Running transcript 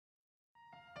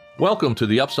Welcome to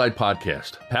the Upside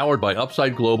Podcast, powered by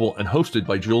Upside Global and hosted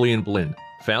by Julian Blinn,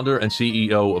 founder and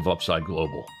CEO of Upside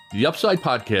Global. The Upside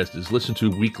Podcast is listened to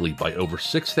weekly by over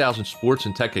 6,000 sports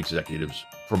and tech executives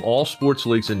from all sports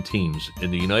leagues and teams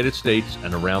in the United States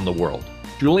and around the world.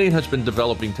 Julian has been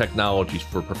developing technologies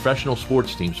for professional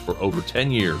sports teams for over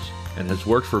 10 years and has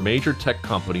worked for major tech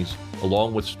companies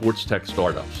along with sports tech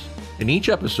startups. In each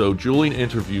episode, Julian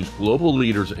interviews global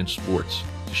leaders in sports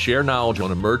to share knowledge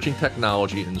on emerging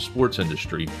technology in the sports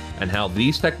industry and how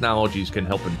these technologies can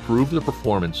help improve the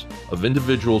performance of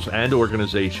individuals and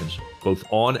organizations, both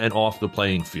on and off the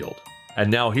playing field.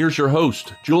 And now here's your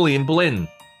host, Julian Blinn.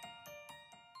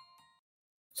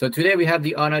 So today we have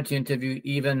the honor to interview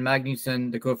Magnusson,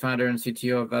 the co-founder and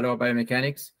CTO of Valor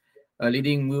Biomechanics, a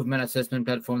leading movement assessment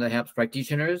platform that helps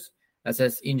practitioners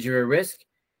assess injury risk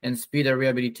and speed of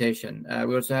rehabilitation.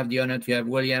 We also have the honor to have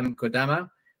William Kodama,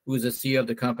 who's the CEO of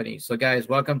the company. So guys,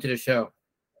 welcome to the show.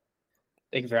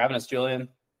 Thank you for having us, Julian.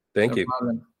 Thank you.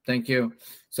 Problem. Thank you.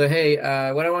 So, hey,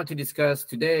 what I want to discuss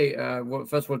today,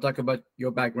 first we'll talk about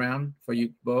your background for you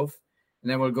both,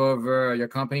 and then we'll go over your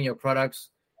company, your products,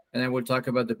 and then we'll talk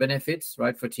about the benefits,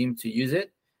 right, for teams to use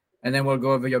it. And then we'll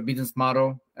go over your business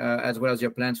model as well as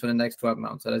your plans for the next 12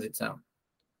 months. How does it sound?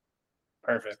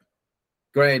 Perfect.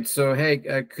 Great. So, hey,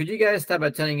 could you guys start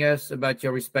by telling us about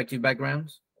your respective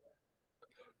backgrounds?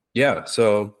 Yeah,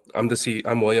 so I'm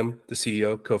William, the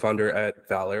CEO, co-founder at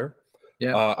Valor.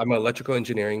 Yeah. I'm an electrical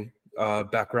engineering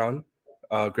background,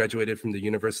 graduated from the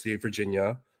University of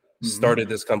Virginia, started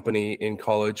this company in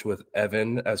college with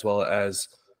Evan, as well as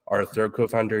our third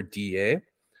co-founder, DA.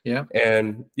 Yeah.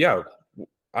 And yeah,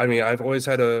 I mean, I've always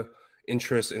had a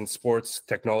interest in sports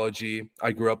technology.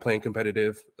 I grew up playing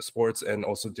competitive sports and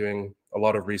also doing a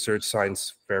lot of research,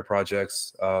 science fair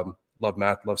projects, love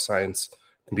math, love science,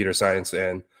 computer science,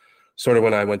 and sort of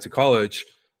when I went to college,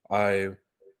 I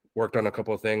worked on a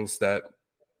couple of things that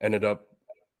ended up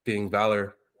being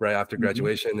Valor right after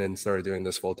graduation and started doing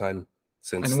this full time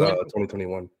since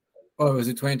 2021. Oh, was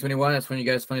it 2021? That's when you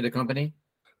guys funded the company?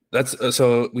 That's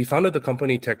so we founded the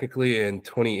company technically in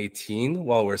 2018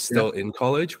 while we're still in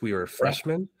college. We were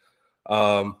freshmen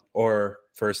or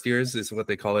first years is what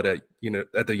they call it at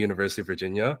the University of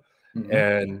Virginia.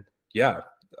 And yeah,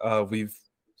 we've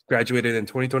graduated in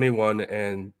 2021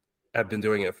 and have been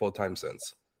doing it full time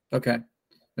since. Okay,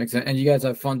 makes sense. And you guys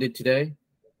are funded today?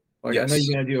 Yes. I know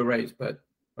you're gonna do a raise, but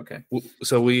okay.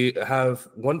 So we have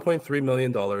 $1.3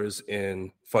 million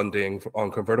in funding on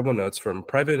convertible notes from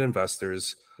private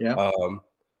investors,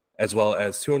 as well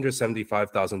as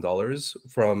 $275,000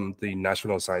 from the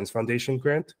National Science Foundation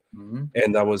grant,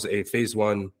 and that was a Phase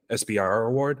 1 SBIR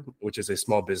award, which is a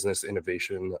small business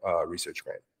innovation research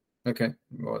grant. Okay,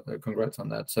 well, congrats on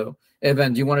that. So,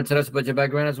 Evan, do you want to tell us about your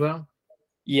background as well?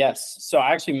 Yes. So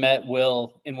I actually met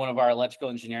Will in one of our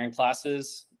electrical engineering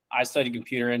classes. I studied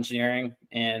computer engineering,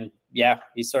 and yeah,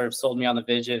 he sort of sold me on the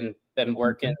vision. Been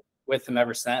working with him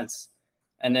ever since.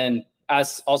 And then,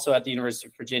 as also at the University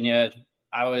of Virginia,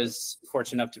 I was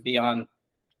fortunate enough to be on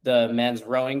the men's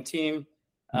rowing team.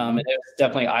 And it was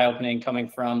definitely eye-opening coming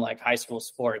from like high school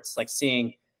sports, like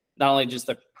seeing not only just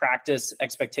the practice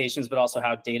expectations, but also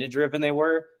how data-driven they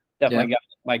were. Definitely got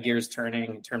my gears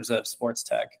turning in terms of sports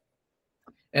tech.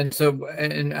 And so,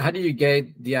 and how did you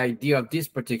get the idea of this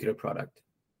particular product?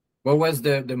 What was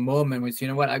the moment when you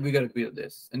know what, we got to build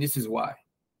this, and this is why?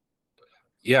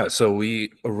 Yeah, so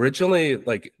we originally,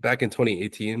 like back in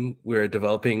 2018, we were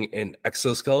developing an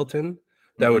exoskeleton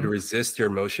that would resist your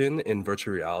motion in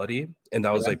virtual reality, and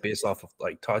that was like based off of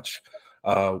like touch.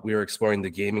 We were exploring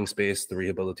the gaming space, the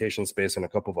rehabilitation space, and a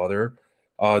couple of other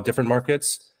different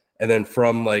markets. And then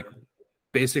from like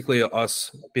basically us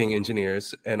being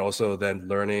engineers and also then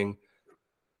learning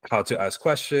how to ask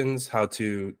questions, how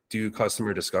to do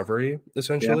customer discovery,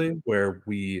 essentially, where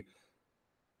we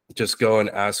just go and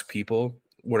ask people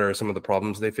what are some of the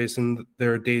problems they face in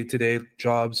their day-to-day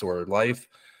jobs or life.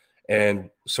 And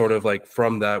sort of like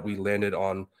from that, we landed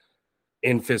on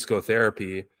in physical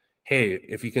therapy, hey,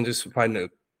 if you can just find a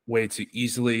way to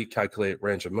easily calculate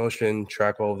range of motion,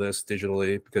 track all this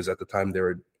digitally, because at the time they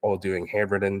were all doing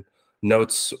handwritten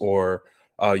notes or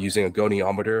using a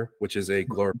goniometer, which is a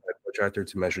glorified protractor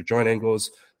to measure joint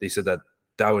angles. They said that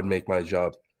would make my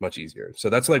job much easier. So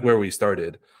that's like where we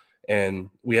started. And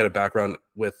we had a background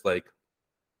with like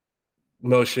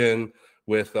motion,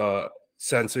 with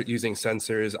using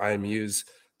sensors, IMUs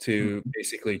to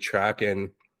basically track and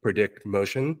predict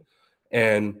motion.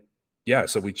 And yeah,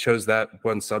 so we chose that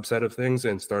one subset of things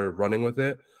and started running with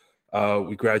it.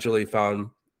 We gradually found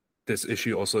this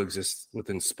issue also exists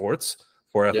within sports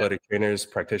for athletic trainers,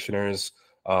 practitioners,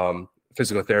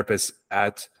 physical therapists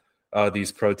at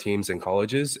these pro teams in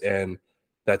colleges, and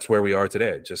that's where we are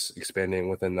today, just expanding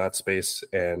within that space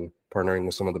and partnering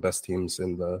with some of the best teams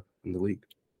in the league.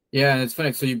 Yeah, and it's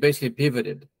funny. So you basically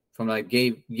pivoted from like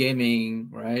gaming,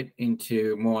 right,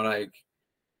 into more like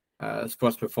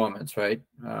sports performance, right?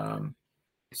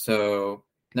 So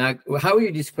now, how would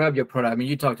you describe your product? I mean,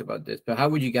 you talked about this, but how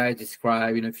would you guys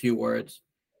describe in a few words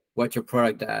what your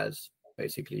product does,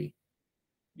 basically?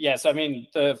 Yes, I mean,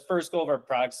 the first goal of our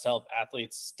product is to help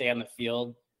athletes stay on the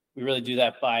field. We really do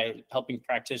that by helping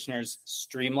practitioners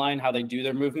streamline how they do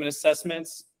their movement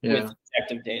assessments with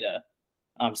objective data.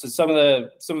 So some of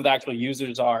the actual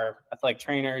users are athletic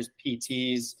trainers,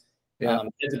 PTs,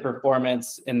 kids of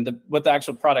performance, and what the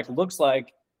actual product looks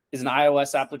like is an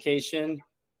iOS application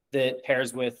that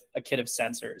pairs with a kit of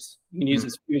sensors. You can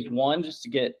use Fuse 1 just to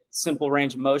get simple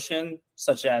range of motion,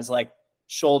 such as like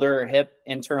shoulder, hip,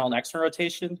 internal and external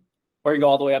rotation, or you go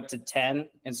all the way up to 10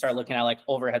 and start looking at like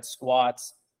overhead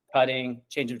squats, cutting,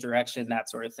 change of direction, that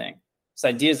sort of thing. So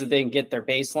the idea is that they can get their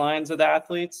baselines of the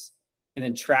athletes and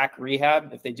then track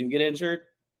rehab if they do get injured,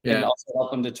 and also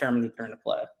help them determine return to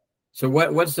play. So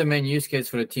what's the main use case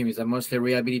for the team? Is that mostly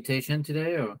rehabilitation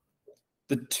today, or?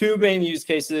 The two main use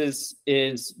cases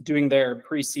is doing their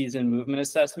preseason movement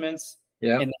assessments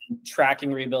and then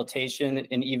tracking rehabilitation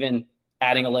and even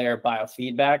adding a layer of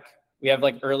biofeedback. We have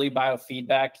like early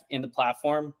biofeedback in the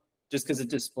platform just because it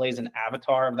displays an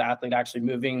avatar of the athlete actually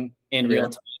moving in real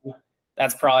time.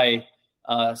 That's probably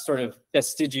sort of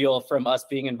vestigial from us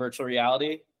being in virtual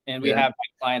reality. And we have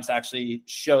clients actually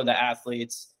show the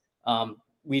athletes,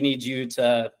 we need you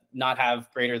to not have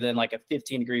greater than like a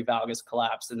 15-degree valgus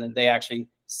collapse. And then they actually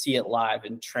see it live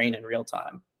and train in real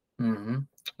time. Mm-hmm.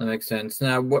 That makes sense.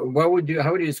 Now, how would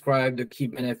you describe the key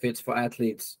benefits for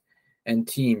athletes and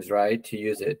teams, right, to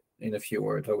use it in a few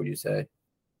words? What would you say?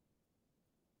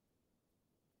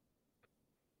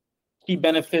 Key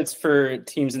benefits for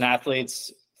teams and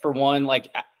athletes, for one, like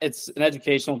it's an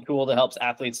educational tool that helps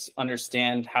athletes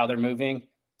understand how they're moving.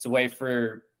 It's a way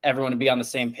for everyone to be on the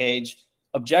same page.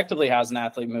 Objectively, how's an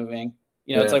athlete moving?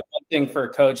 It's like one thing for a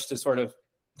coach to sort of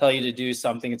tell you to do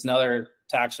something. It's another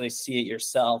to actually see it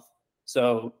yourself.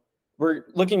 So we're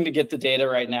looking to get the data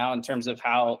right now in terms of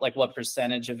how, like what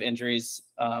percentage of injuries,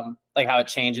 like how it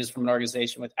changes from an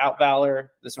organization without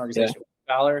Valor, this organization with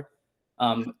Valor.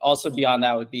 Also beyond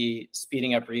that would be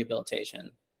speeding up rehabilitation.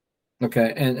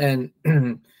 Okay. And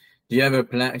do you have a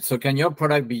plan? So can your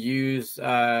product be used,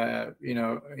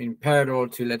 in parallel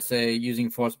to, let's say, using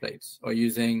force plates or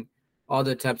using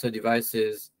other types of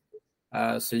devices?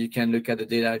 So you can look at the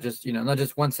data, just, not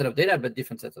just one set of data, but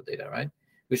different sets of data, right?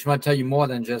 Which might tell you more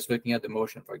than just looking at the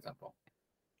motion, for example.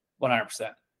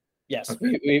 100%. Yes.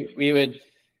 Okay. We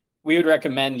would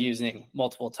recommend using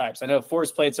multiple types. I know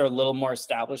force plates are a little more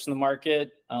established in the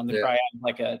market. They probably have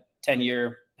like a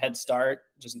 10-year head start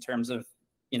just in terms of,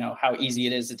 how easy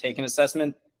it is to take an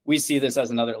assessment. We see this as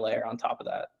another layer on top of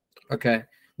that. Okay.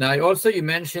 Now, also you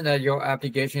mentioned that your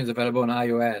application is available on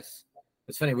iOS.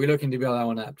 It's funny, we're looking to build our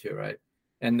own app too, right?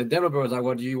 And the developers are,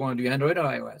 what do you want to do, Android or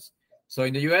iOS? So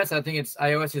in the US, I think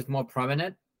iOS is more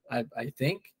prominent, I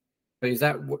think. But is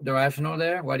that the rationale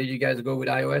there? Why did you guys go with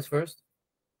iOS first?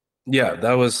 Yeah,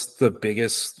 that was the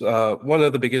biggest, one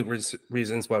of the biggest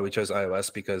reasons why we chose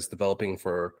iOS, because developing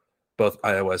for both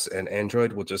iOS and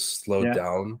Android will just slow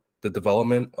down the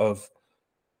development of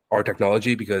our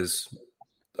technology, because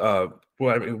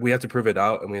we have to prove it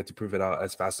out, and we have to prove it out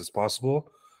as fast as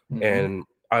possible. Mm-hmm. And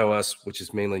iOS, which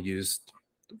is mainly used,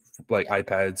 like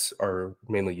iPads are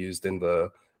mainly used in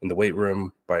the weight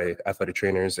room by athletic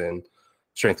trainers and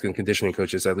strength and conditioning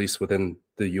coaches, at least within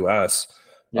the US.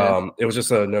 It was just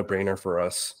a no-brainer for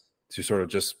us to sort of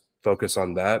just focus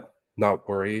on that, not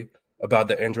worry about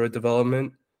the Android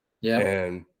development.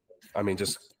 And I mean,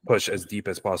 just push as deep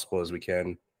as possible as we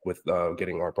can with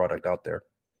getting our product out there.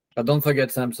 But don't forget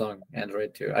Samsung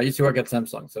Android too. I used to work at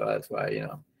Samsung, so that's why,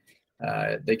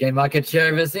 they gain market share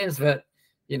ever since. But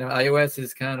iOS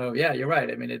is kind of, you're right.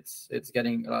 I mean, it's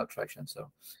getting a lot of traction. So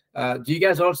do you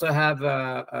guys also have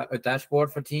a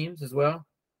dashboard for teams as well?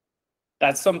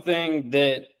 That's something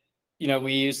that,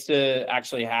 we used to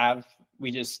actually have.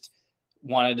 We just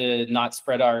wanted to not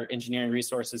spread our engineering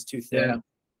resources too thin. Yeah.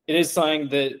 It is something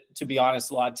that, to be honest,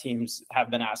 a lot of teams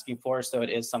have been asking for. So it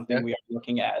is something we are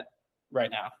looking at right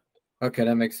now. Okay,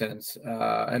 that makes sense.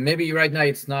 And maybe right now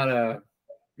it's not a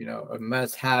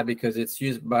must-have because it's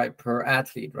used per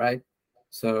athlete, right?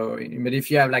 So, but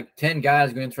if you have like 10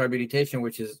 guys going through rehabilitation,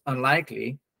 which is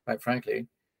unlikely, quite frankly,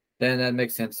 then that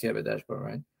makes sense to have a dashboard,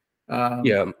 right?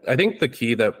 I think the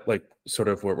key that, like, sort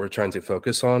of what we're trying to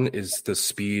focus on is the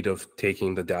speed of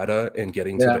taking the data and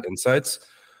getting to the insights.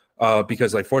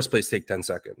 because like force plates take 10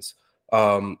 seconds.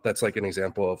 That's like an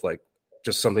example of like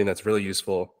just something that's really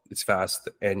useful. It's fast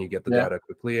and you get the data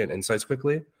quickly and insights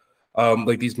quickly.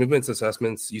 Like these movements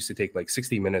assessments used to take like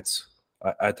 60 minutes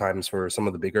at times for some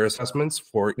of the bigger assessments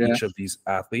for each of these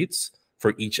athletes,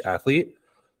 for each athlete.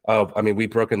 I mean,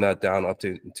 we've broken that down up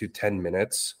to 10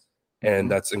 minutes,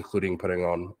 and that's including putting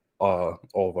on all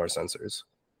of our sensors.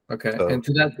 Okay. So, and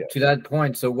to that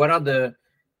point, so what are the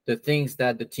things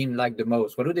that the team like the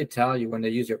most? What do they tell you when they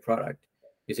use your product?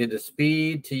 Is it the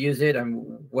speed to use it?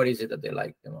 And what is it that they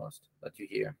like the most that you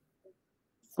hear?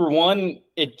 For one,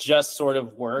 it just sort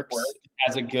of works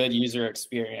as a good user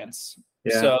experience.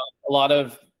 Yeah. So a lot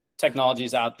of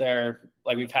technologies out there,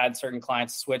 like we've had certain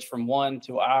clients switch from one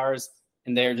to ours,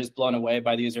 and they're just blown away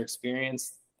by the user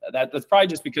experience. That's probably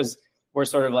just because we're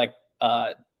sort of like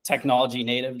technology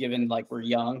native, given like we're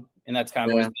young, and that's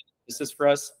kind of what this is for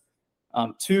us.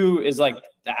 Two is like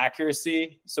the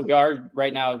accuracy. So we are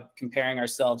right now comparing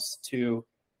ourselves to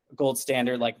a gold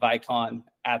standard like Vicon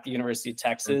at the University of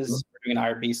Texas. We're doing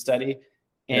an IRB study,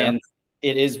 and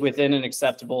it is within an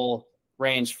acceptable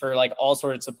range for like all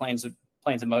sorts of planes of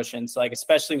motion. So like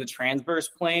especially the transverse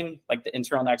plane, like the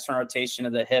internal and external rotation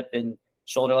of the hip and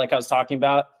shoulder, like I was talking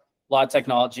about. A lot of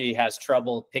technology has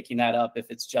trouble picking that up if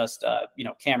it's just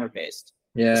camera based.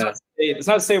 Yeah, it's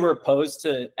not to say we're opposed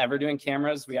to ever doing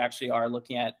cameras. We actually are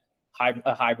looking at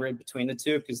a hybrid between the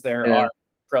two because there are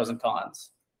pros and cons.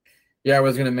 Yeah, I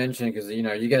was going to mention because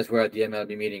you guys were at the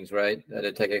MLB meetings, right, at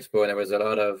the Tech Expo, and there was a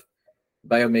lot of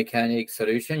biomechanics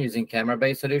solution using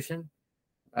camera-based solution.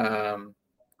 And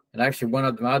actually, one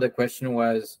of my other question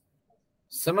was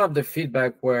some of the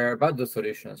feedback were about those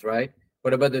solutions, right?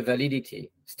 What about the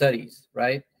validity studies,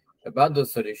 right, about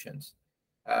those solutions?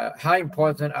 How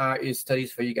important is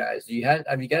studies for you guys?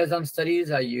 Have you guys done studies?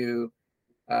 Do you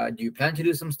plan to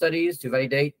do some studies to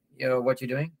validate what you're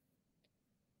doing?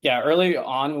 Yeah, early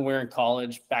on when we were in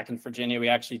college back in Virginia, we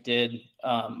actually did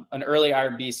an early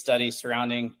IRB study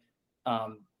surrounding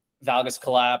valgus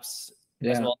collapse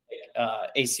as well as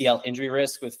ACL injury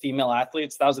risk with female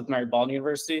athletes. That was with Mary Baldwin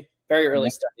University. Very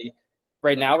early study.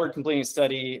 Right now, we're completing a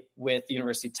study with the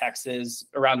University of Texas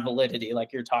around validity,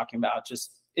 like you're talking about.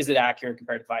 Just is it accurate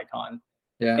compared to Vicon?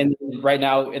 Yeah. And right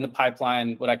now in the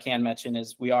pipeline, what I can mention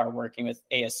is we are working with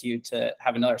ASU to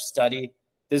have another study.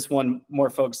 This one more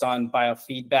focused on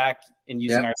biofeedback and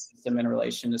using our system in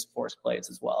relation to force plates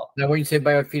as well. Now, when you say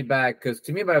biofeedback, because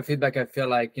to me, biofeedback, I feel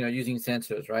like, using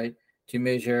sensors, right, to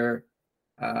measure,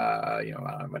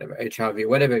 whatever, HRV,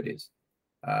 whatever it is.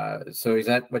 So is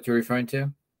that what you're referring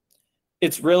to?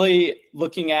 It's really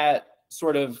looking at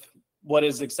sort of what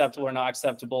is acceptable or not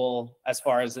acceptable as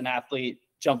far as an athlete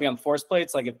jumping on force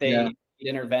plates. Like if they need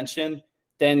intervention,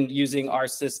 then using our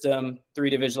system,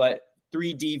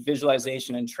 3D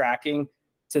visualization and tracking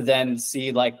to then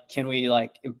see like, can we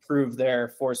like improve their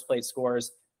force plate scores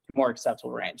to more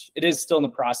acceptable range? It is still in the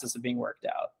process of being worked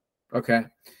out. Okay.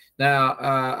 Now,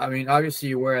 obviously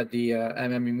you were at the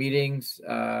MMA meetings.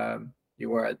 You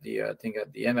were at the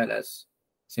MLS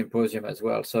symposium as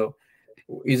well. So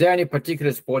is there any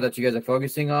particular sport that you guys are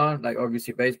focusing on? Like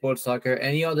obviously baseball, soccer,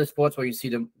 any other sports where you see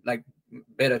the like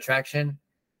better traction?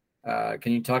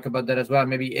 Can you talk about that as well?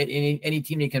 Maybe any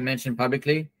team you can mention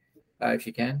publicly, if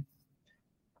you can.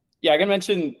 Yeah, I can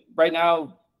mention right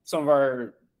now some of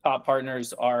our top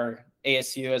partners are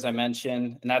ASU, as I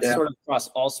mentioned, and that's sort of across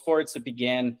all sports. It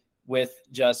began with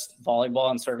just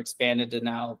volleyball and sort of expanded to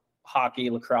now hockey,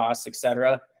 lacrosse,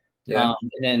 etc. And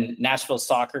then Nashville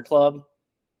Soccer Club.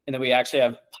 And then we actually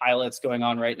have pilots going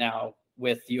on right now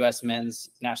with the U.S. men's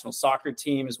national soccer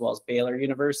team, as well as Baylor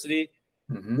University.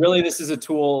 Really, this is a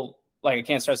tool, like I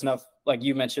can't stress enough, like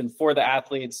you mentioned, for the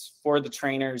athletes, for the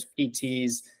trainers,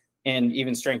 PTs, and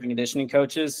even strength and conditioning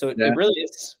coaches. So it really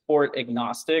is sport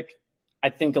agnostic. I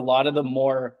think a lot of the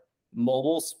more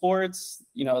mobile sports,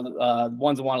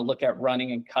 ones that want to look at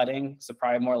running and cutting, so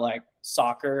probably more like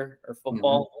soccer or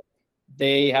football,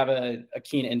 they have a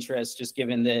keen interest just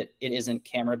given that it isn't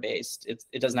camera based.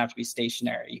 It doesn't have to be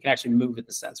stationary. You can actually move with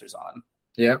the sensors on.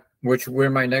 Yeah, which were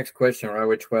my next question, right?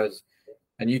 Which was,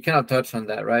 and you kind of touched on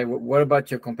that, right? What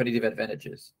about your competitive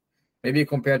advantages? Maybe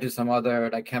compared to some other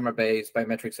like camera-based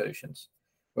biometric solutions.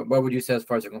 But what would you say as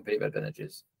far as your competitive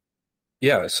advantages?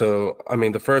 Yeah, so I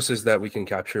mean, the first is that we can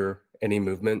capture any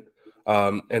movement,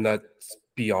 and that's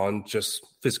beyond just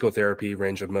physical therapy,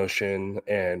 range of motion,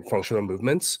 and functional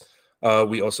movements.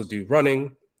 We also do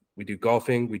running, we do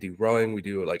golfing, we do rowing, we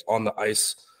do like on the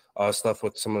ice stuff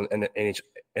with some of the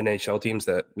NHL teams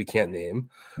that we can't name.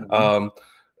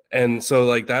 And so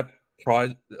like that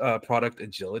product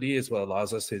agility is what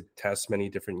allows us to test many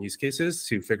different use cases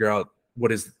to figure out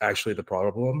what is actually the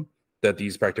problem that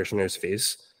these practitioners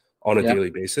face on a daily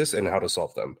basis and how to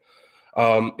solve them.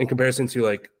 In comparison to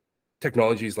like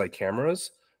technologies like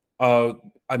cameras,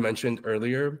 I mentioned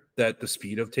earlier that the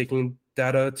speed of taking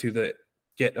data to the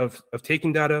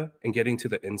taking data and getting to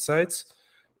the insights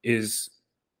is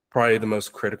probably the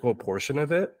most critical portion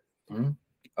of it.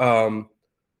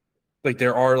 Like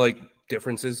there are like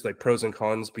differences, like pros and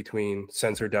cons between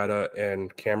sensor data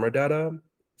and camera data,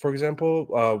 for example.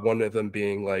 One of them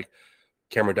being like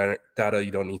camera data,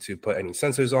 you don't need to put any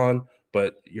sensors on,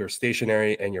 but you're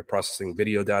stationary and you're processing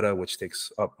video data, which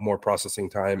takes up more processing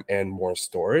time and more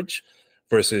storage,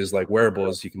 versus like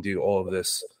wearables, you can do all of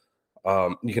this.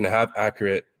 You can have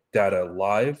accurate data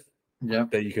live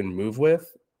that you can move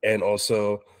with, and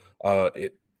also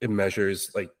it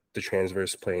measures like the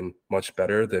transverse plane much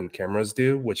better than cameras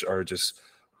do, which are just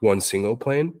one single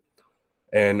plane.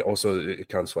 And also it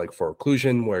accounts like for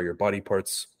occlusion, where your body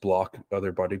parts block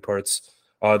other body parts.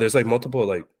 There's like multiple,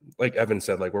 like Evan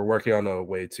said, like we're working on a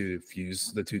way to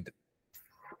fuse the two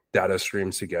data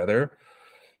streams together.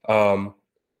 But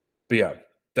yeah,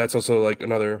 that's also like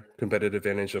another competitive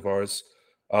advantage of ours.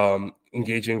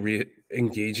 Engaging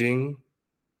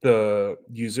the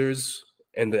users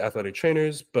and the athletic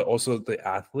trainers, but also the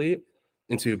athlete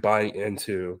into buying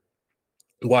into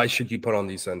why should you put on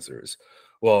these sensors?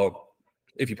 Well,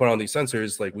 if you put on these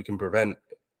sensors, like we can prevent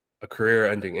a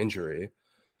career-ending injury.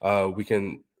 We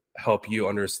can help you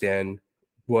understand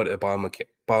what a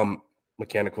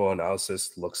biomechanical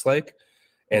analysis looks like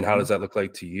and how does that look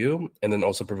like to you, and then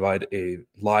also provide a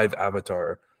live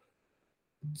avatar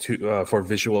to for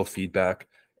visual feedback,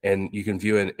 and you can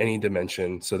view it in any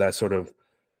dimension. So that sort of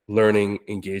learning,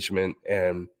 engagement,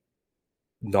 and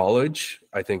knowledge,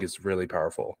 I think, is really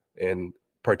powerful, and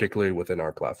particularly within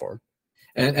our platform.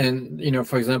 And you know,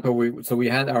 for example, we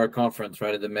had our conference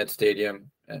right at the Met Stadium.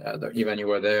 Even you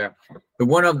were there. But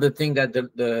one of the things that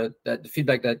the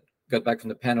feedback that got back from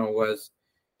the panel was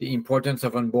the importance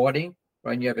of onboarding.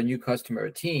 When you have a new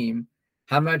customer team,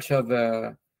 how much of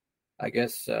a, I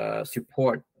guess,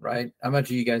 support, right? How much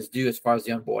do you guys do as far as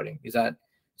the onboarding? Is that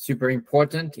super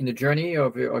important in the journey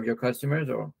of your customers,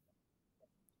 or?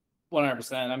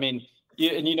 100%. I mean,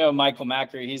 you know Michael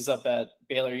Macri, he's up at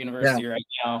Baylor University right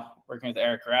now working with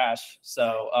Eric Rash.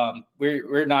 So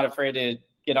we're not afraid to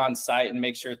get on site and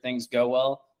make sure things go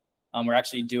well. We're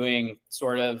actually doing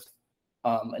sort of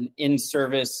an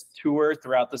in-service tour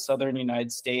throughout the southern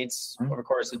United States over the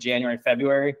course of January,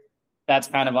 February. That's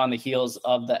kind of on the heels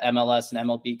of the MLS and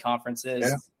MLB conferences.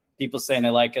 Yeah. People saying they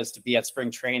like us to be at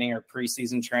spring training or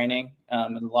preseason training.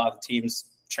 And a lot of the teams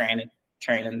train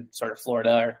in sort of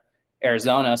Florida or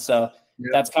Arizona. So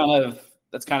that's kind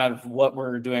of what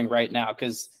we're doing right now.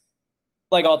 Because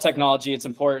like all technology, it's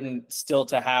important still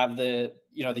to have the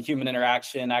human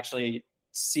interaction, actually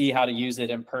see how to use it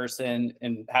in person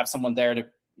and have someone there to, I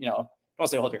don't want to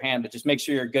say hold your hand, but just make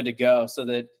sure you're good to go, so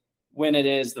that when it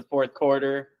is the fourth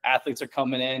quarter, athletes are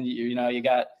coming in, you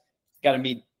got to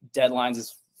meet deadlines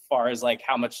as far as like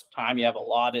how much time you have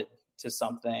allotted to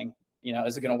something.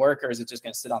 Is it going to work, or is it just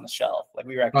going to sit on the shelf? Like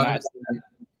we recognize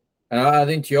that. I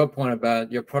think to your point about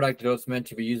your product, it's meant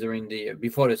to be used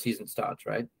before the season starts,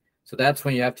 right? So that's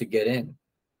when you have to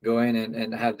go in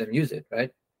and have them use it,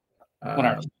 right?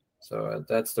 So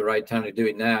that's the right time to do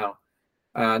it now.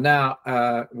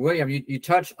 William, you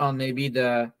touched on maybe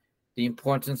the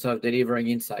importance of delivering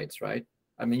insights, right?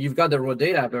 I mean, you've got the raw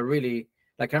data, but really,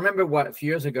 like I remember a few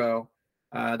years ago,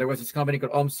 there was this company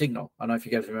called Home Signal. I don't know if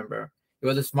you guys remember. It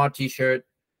was a smart T-shirt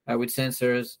with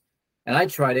sensors, and I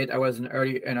tried it. I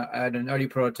had an early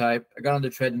prototype. I got on the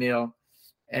treadmill,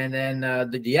 and then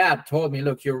the app told me,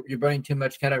 "Look, you're burning too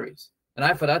much calories." And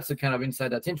I thought that's the kind of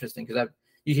insight that's interesting, because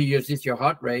usually you just your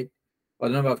heart rate or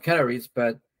the number of calories,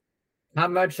 but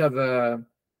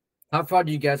how far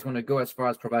do you guys want to go as far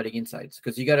as providing insights?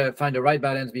 Because you got to find the right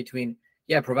balance between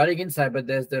providing insight, but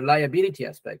there's the liability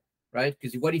aspect, right?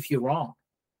 Because what if you're wrong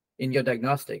in your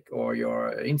diagnostic or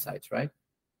your insights, right?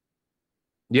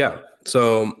 Yeah.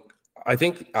 So I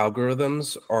think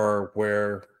algorithms are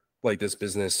where like this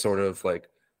business sort of like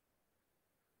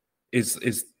is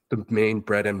the main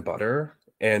bread and butter,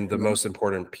 and the most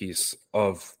important piece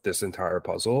of this entire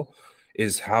puzzle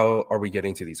is how are we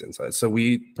getting to these insights. So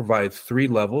we provide 3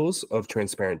 levels of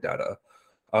transparent data.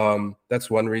 That's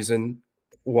one reason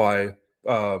why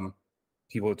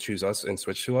people choose us and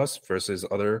switch to us versus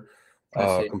other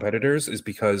competitors, is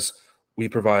because we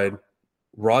provide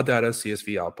raw data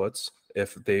CSV outputs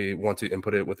if they want to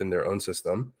input it within their own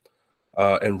system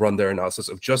and run their analysis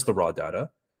of just the raw data.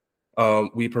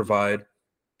 We provide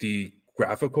the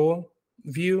graphical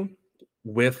view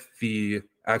with the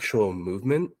actual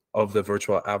movement of the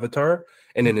virtual avatar.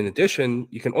 And then in addition,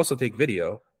 you can also take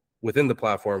video within the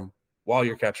platform while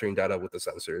you're capturing data with the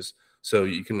sensors. So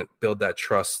you can build that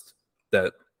trust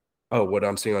that, oh, what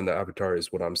I'm seeing on the avatar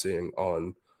is what I'm seeing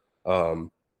on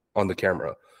the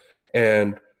camera.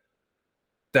 And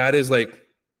that is like,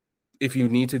 if you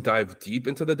need to dive deep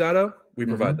into the data, we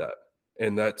provide that.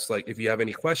 And that's like, if you have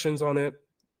any questions on it,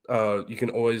 you can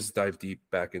always dive deep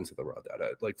back into the raw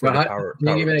data. Like for the power.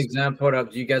 Can you give an example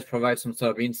of, do you guys provide some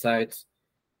sort of insights?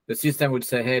 The system would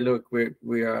say, hey, look,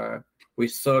 we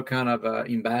saw kind of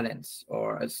imbalance,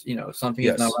 or as you know, something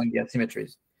is not running the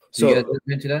asymmetries. Do you guys look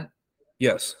into that?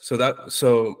 Yes.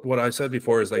 So what I said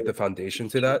before is like the foundation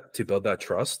to that, to build that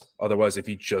trust. Otherwise, if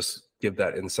you just give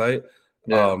that insight,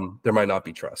 there might not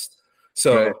be trust.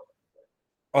 So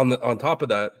on top of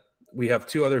that, we have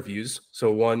two other views.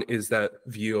 So one is that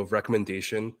view of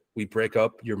recommendation. We break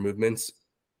up your movements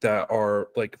that are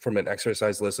like from an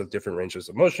exercise list of different ranges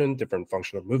of motion, different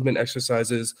functional movement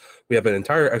exercises. We have an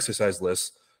entire exercise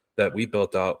list that we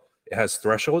built out. It has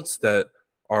thresholds that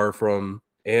are from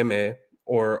AMA,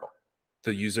 or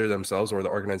the user themselves or the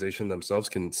organization themselves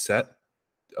can set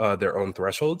their own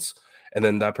thresholds. And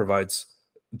then that provides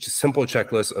just simple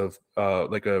checklist of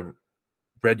like a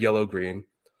red, yellow, green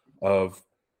of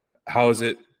how is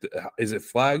it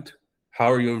flagged?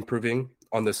 How are you improving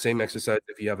on the same exercise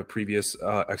if you have a previous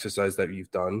exercise that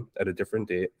you've done at a different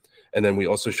date? And then we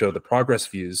also show the progress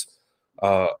views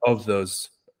of those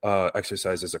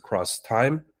exercises across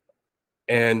time.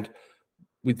 And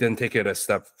we then take it a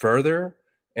step further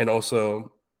and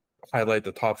also highlight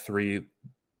the top 3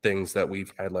 things that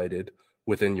we've highlighted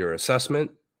within your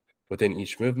assessment, within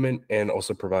each movement, and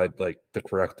also provide like the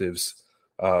correctives,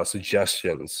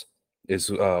 suggestions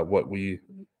is what we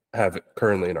have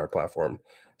currently in our platform.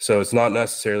 So it's not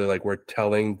necessarily like we're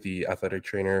telling the athletic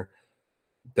trainer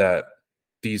that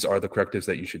these are the correctives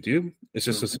that you should do. It's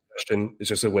just a suggestion. It's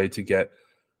just a way to get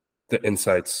the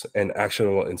insights and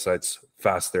actionable insights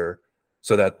faster,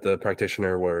 so that the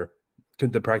practitioner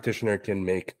can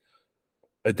make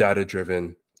a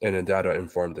data-driven and a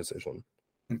data-informed decision.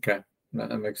 Okay,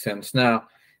 that makes sense. Now,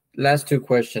 last 2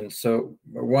 questions. So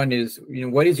one is,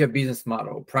 what is your business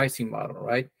model, pricing model,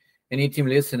 right? Any team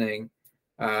listening,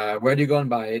 where do you go and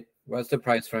buy it? What's the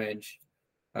price range?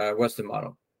 What's the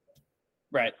model?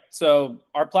 Right. So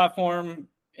our platform,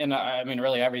 and I mean,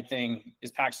 really everything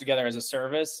is packaged together as a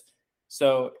service.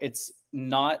 So it's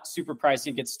not super pricey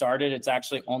to get started. It's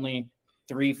actually only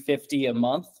 $350 a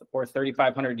month or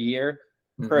 $3,500 a year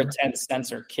per a 10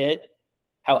 sensor kit.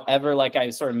 However, like I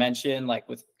sort of mentioned, like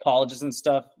with colleges and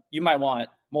stuff, you might want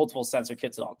multiple sensor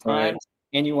kits at all times,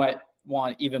 and you might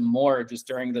want even more just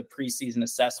during the preseason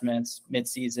assessments,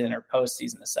 midseason or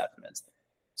postseason assessments.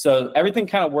 So everything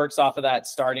kind of works off of that,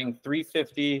 starting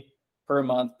 $350 per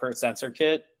month per sensor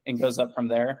kit, and goes up from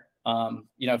there.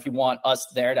 If you want us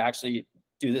there to actually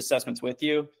do the assessments with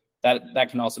you, that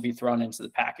can also be thrown into the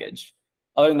package.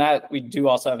 Other than that, we do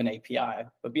also have an API,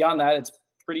 but beyond that, it's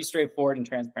pretty straightforward and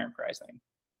transparent pricing.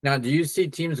 Now, do you see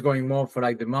teams going more for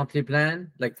like the monthly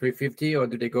plan, like $350, or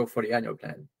do they go for the annual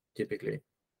plan typically?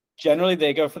 Generally,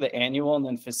 they go for the annual, and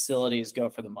then facilities go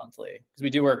for the monthly, because we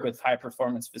do work with high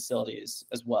performance facilities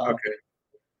as well. Okay,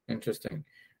 interesting.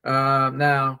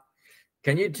 Now,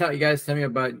 can you guys tell me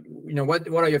about, what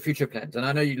are your future plans? And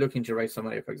I know you're looking to raise some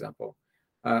money, for example.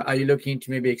 Are you looking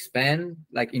to maybe expand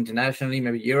like internationally,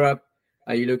 maybe Europe?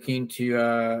 Are you looking to,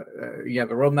 you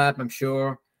have a roadmap, I'm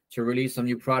sure, to release some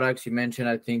new products? You mentioned,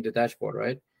 I think, the dashboard,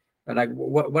 right? But like,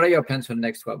 what are your plans for the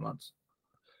next 12 months?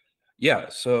 Yeah.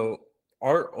 So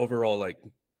our overall like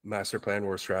master plan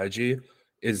or strategy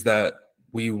is that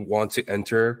we want to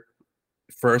enter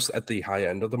first at the high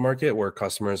end of the market, where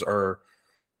customers are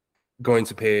going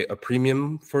to pay a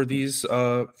premium for these,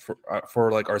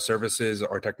 for like our services,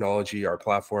 our technology, our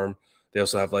platform. They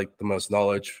also have like the most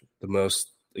knowledge, the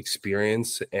most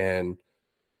experience, and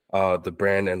the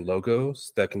brand and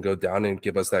logos that can go down and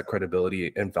give us that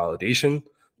credibility and validation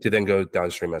to then go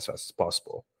downstream as fast as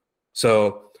possible.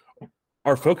 So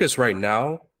our focus right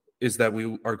now is that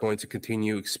we are going to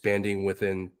continue expanding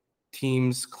within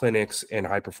teams, clinics, and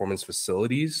high performance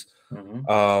facilities,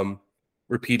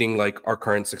 repeating like our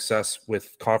current success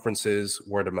with conferences,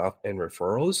 word of mouth, and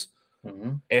referrals.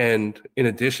 And in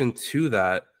addition to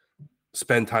that,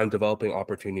 spend time developing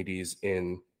opportunities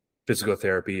in physical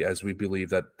therapy, as we believe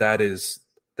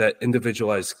that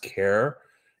individualized care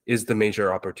is the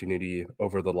major opportunity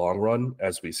over the long run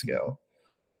as we scale.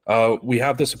 We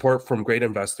have the support from great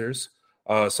investors,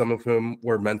 some of whom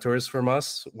were mentors from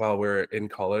us while we're in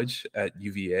college at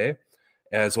UVA,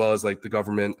 as well as like the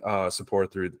government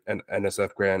support through an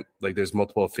NSF grant. Like there's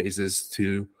multiple phases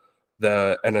to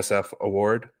the NSF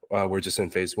award. We're just in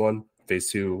phase 1.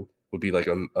 Phase 2 would be like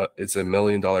it's $1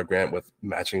 million grant with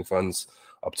matching funds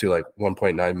up to like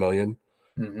 1.9 million.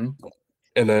 Mm-hmm.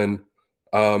 And then,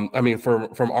 I mean,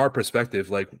 from our perspective,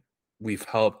 like we've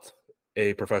helped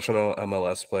a professional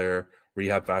MLS player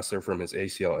rehab faster from his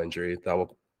ACL injury. That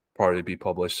will probably be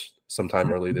published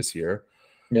sometime early this year.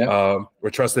 Yeah. We're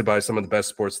trusted by some of the best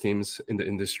sports teams in the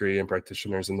industry and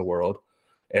practitioners in the world.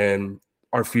 And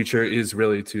our future is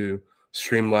really to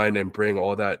streamline and bring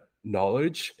all that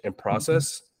knowledge and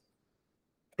process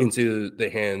into the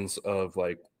hands of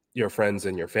like your friends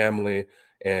and your family,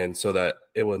 and so that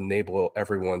it will enable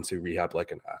everyone to rehab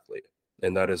like an athlete.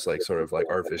 And that is like sort of like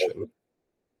our vision.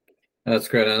 That's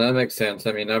great. And that makes sense.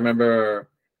 I mean, I remember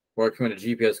working with a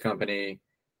GPS company,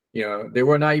 they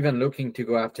were not even looking to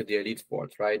go after the elite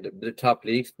sports, right? The top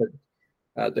leagues, but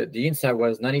the insight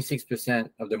was 96%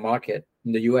 of the market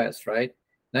in the US, right?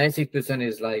 96%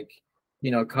 is like,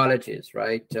 colleges,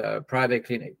 right? Private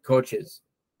clinic, coaches.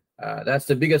 That's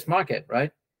the biggest market,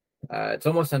 right? It's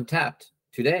almost untapped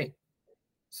today.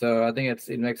 So I think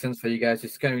it makes sense for you guys to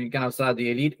kind of start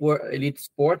the elite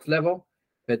sports level,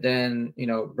 but then,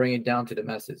 bring it down to the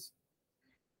masses.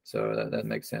 So that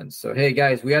makes sense. So, hey,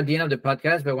 guys, we are at the end of the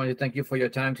podcast, but I want to thank you for your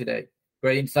time today.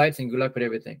 Great insights and good luck with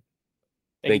everything.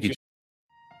 Thank you.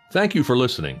 Thank you for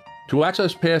listening. To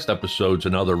access past episodes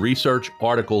and other research,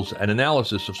 articles, and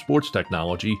analysis of sports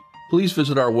technology, please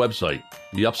visit our website,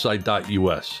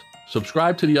 theupside.us.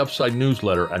 Subscribe to the Upside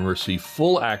newsletter and receive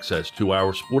full access to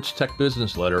our sports tech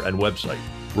business letter and website.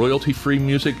 Royalty-free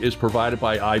music is provided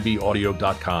by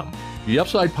ibaudio.com. The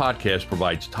Upside podcast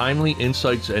provides timely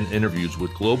insights and interviews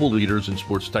with global leaders in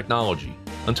sports technology.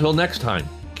 Until next time,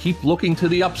 keep looking to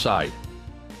the upside.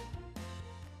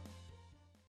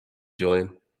 Julian.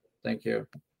 Thank you.